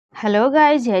Hello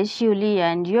guys, here's Shiuly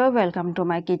and you're welcome to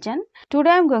my kitchen.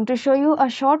 Today I'm going to show you a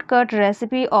shortcut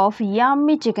recipe of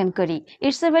yummy chicken curry.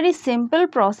 It's a very simple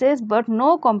process but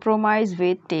no compromise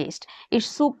with taste. It's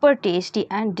super tasty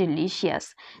and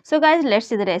delicious. So guys, let's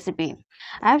see the recipe.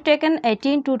 I have taken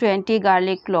 18 to 20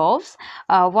 garlic cloves,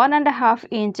 1.5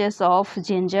 inches of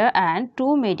ginger and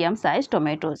 2 medium-sized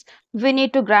tomatoes. We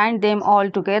need to grind them all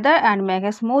together and make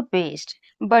a smooth paste.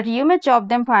 But you may chop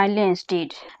them finely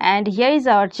instead. And here is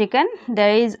our chicken.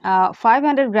 There is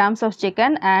 500 grams of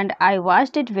chicken and I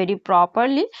washed it very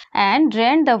properly and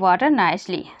drained the water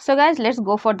nicely. So guys, let's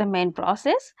go for the main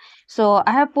process. So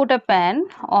I have put a pan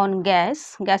on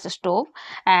gas stove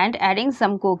and adding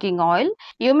some cooking oil.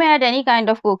 You may add any kind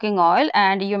of cooking oil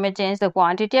and you may change the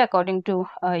quantity according to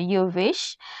your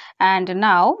wish. And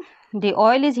now the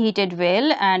oil is heated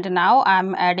well and now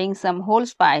I'm adding some whole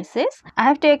spices. I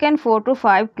have taken 4 to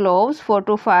 5 cloves, 4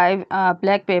 to 5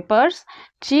 black peppers,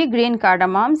 3 green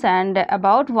cardamoms and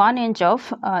about 1 inch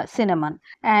of cinnamon.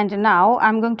 And now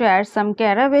I'm going to add some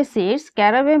caraway seeds.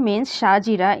 Caraway means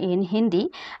shajira in Hindi.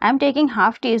 I'm taking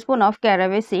half teaspoon of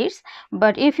caraway seeds,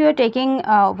 but if you are taking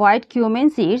white cumin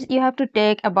seeds, you have to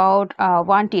take about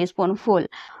 1 teaspoonful.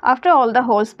 After all the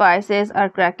whole spices are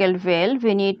crackled well,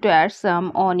 we need to add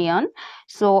some onion.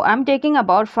 So I'm taking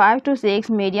about 5 to 6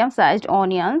 medium sized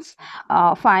onions,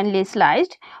 finely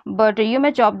sliced, but you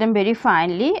may chop them very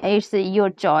finely. It's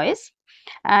your choice.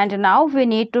 And now we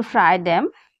need to fry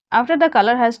them. After the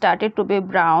color has started to be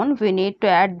brown, we need to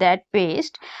add that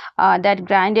paste, that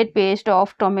grinded paste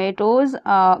of tomatoes,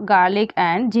 garlic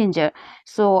and ginger.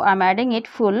 So I'm adding it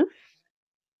full.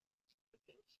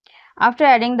 After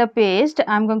adding the paste,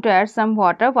 I'm going to add some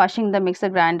water, washing the mixer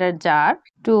grinder jar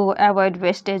to avoid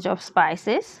wastage of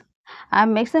spices.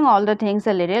 I'm mixing all the things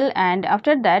a little, and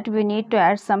after that we need to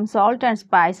add some salt and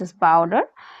spices powder.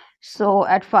 So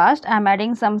at first I'm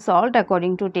adding some salt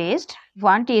according to taste,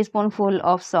 1 teaspoonful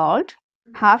of salt,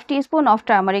 half teaspoon of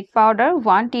turmeric powder,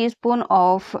 1 teaspoon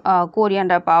of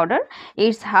coriander powder,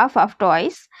 it's half of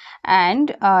twice,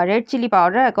 and red chili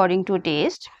powder according to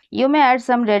taste. You may add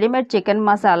some ready-made chicken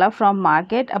masala from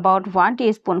market, about 1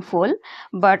 teaspoonful,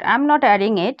 but I'm not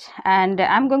adding it, and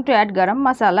I'm going to add garam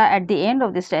masala at the end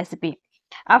of this recipe.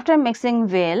 After mixing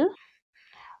well,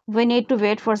 we need to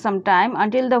wait for some time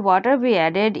until the water we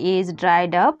added is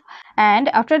dried up, and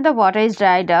after the water is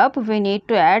dried up, we need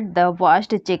to add the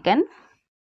washed chicken.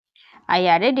 I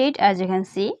added it, as you can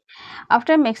see.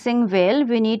 After mixing well,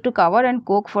 we need to cover and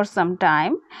cook for some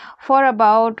time, for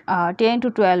about 10 to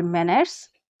 12 minutes.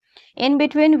 In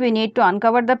between, we need to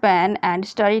uncover the pan and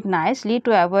stir it nicely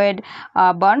to avoid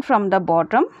burn from the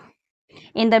bottom.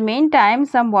 In the meantime,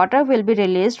 some water will be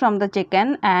released from the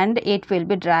chicken and it will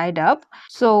be dried up.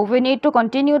 So we need to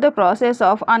continue the process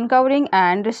of uncovering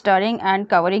and stirring and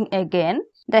covering again.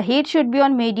 The heat should be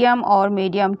on medium or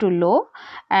medium to low,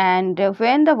 and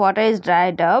when the water is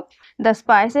dried up, the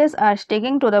spices are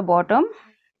sticking to the bottom.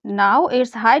 Now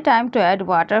it's high time to add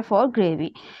water for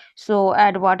gravy. So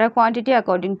add water quantity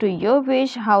according to your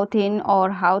wish, how thin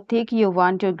or how thick you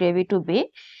want your gravy to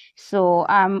be. So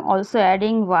I'm also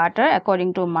adding water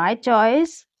according to my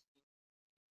choice.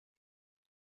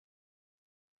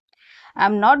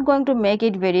 I'm not going to make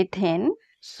it very thin.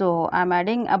 So I'm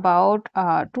adding about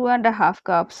 2.5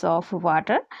 cups of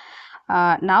water.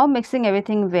 Now mixing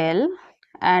everything well.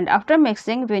 And after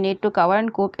mixing, we need to cover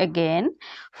and cook again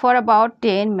for about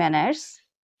 10 minutes.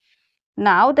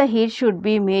 Now the heat should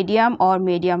be medium or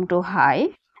medium to high,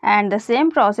 and the same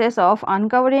process of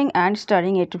uncovering and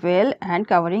stirring it well and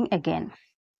covering again.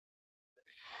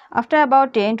 After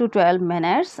about 10 to 12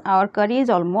 minutes, our curry is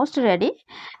almost ready.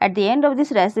 At the end of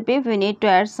this recipe, we need to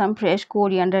add some fresh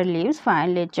coriander leaves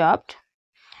finely chopped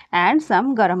and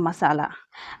some garam masala.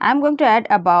 I am going to add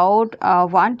about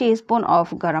 1 teaspoon of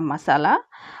garam masala.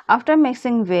 After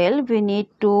mixing well, we need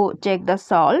to check the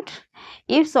salt.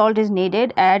 If salt is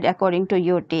needed, add according to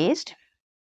your taste.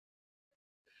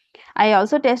 I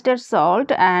also tested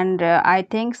salt and I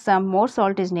think some more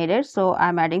salt is needed, so I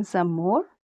am adding some more.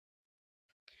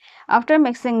 After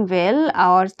mixing well,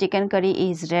 our chicken curry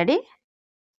is ready.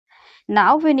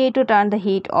 Now we need to turn the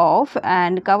heat off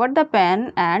and cover the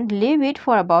pan and leave it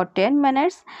for about 10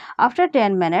 minutes. After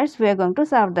 10 minutes, we are going to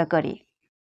serve the curry.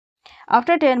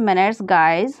 After 10 minutes,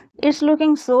 guys, it's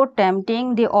looking so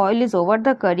tempting. The oil is over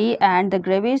the curry and the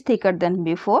gravy is thicker than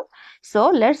before. So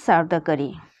let's serve the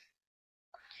curry.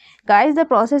 Guys, the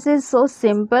process is so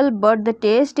simple but the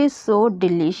taste is so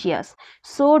delicious.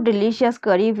 So delicious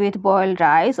curry with boiled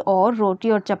rice or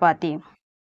roti or chapati.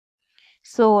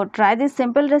 So try this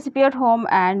simple recipe at home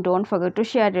and don't forget to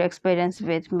share your experience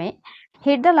with me.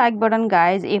 Hit the like button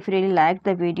guys if you really liked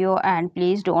the video, and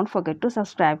please don't forget to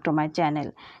subscribe to my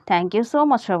channel. Thank you so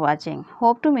much for watching.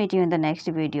 Hope to meet you in the next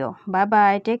video. Bye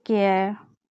bye. Take care.